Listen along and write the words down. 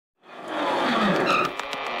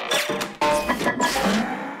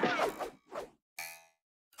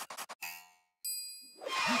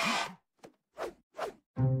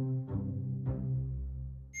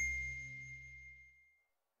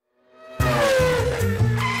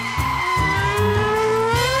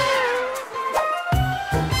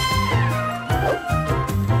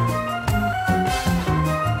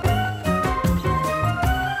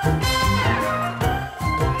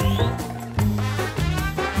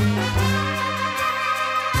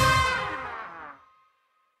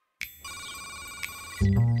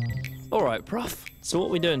right, Prof. So what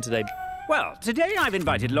are we doing today? Well, today I've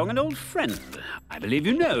invited along an old friend. I believe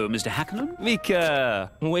you know Mr. Hackenen.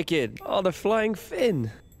 Mika! Wicked. Oh, the flying Finn.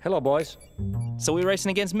 Hello, boys. So we're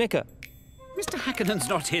racing against Mika? Mr. Hackenen's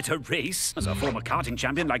not here to race. As a former karting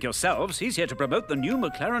champion like yourselves, he's here to promote the new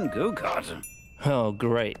McLaren go-kart. Oh,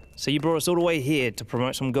 great. So you brought us all the way here to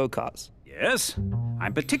promote some go-karts? Yes.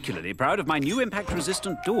 I'm particularly proud of my new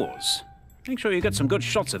impact-resistant doors. Make sure you get some good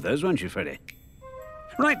shots of those, won't you, Freddie?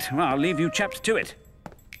 Right, well, I'll leave you chaps to it.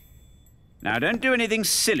 Now, don't do anything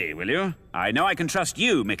silly, will you? I know I can trust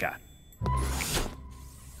you, Mika.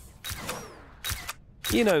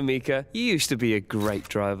 You know, Mika, you used to be a great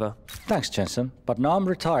driver. Thanks, Jensen. But now I'm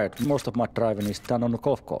retired. Most of my driving is done on the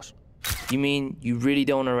golf course. You mean you really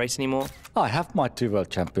don't want to race anymore? I have my 2 world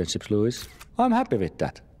championships, Louis. I'm happy with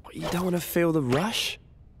that. What, you don't want to feel the rush?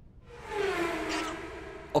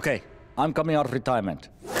 Okay, I'm coming out of retirement.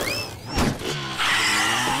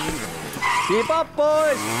 Keep up,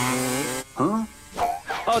 boys! Huh?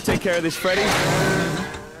 I'll take care of this, Freddie.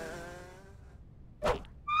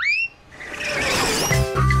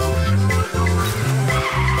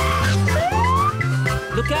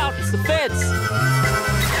 Look out, it's the feds!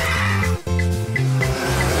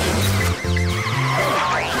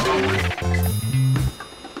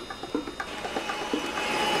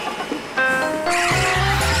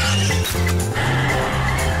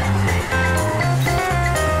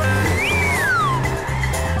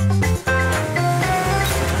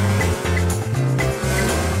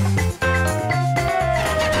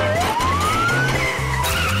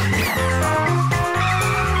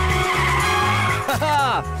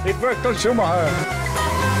 It worked on Schumacher.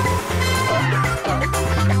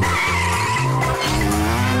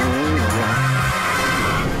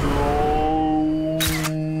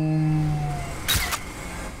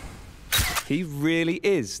 He really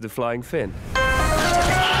is the flying Finn.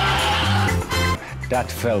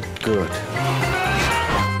 That felt good.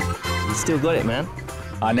 You still got it, man.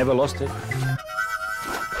 I never lost it.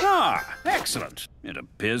 Ah, excellent. It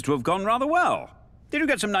appears to have gone rather well. Did you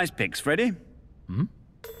get some nice pics, Freddie? Hmm?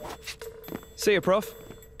 See you, Prof.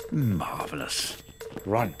 Marvelous.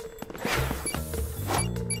 Run.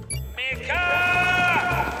 Mika!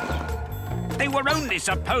 They were only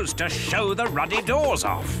supposed to show the ruddy doors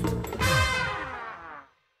off.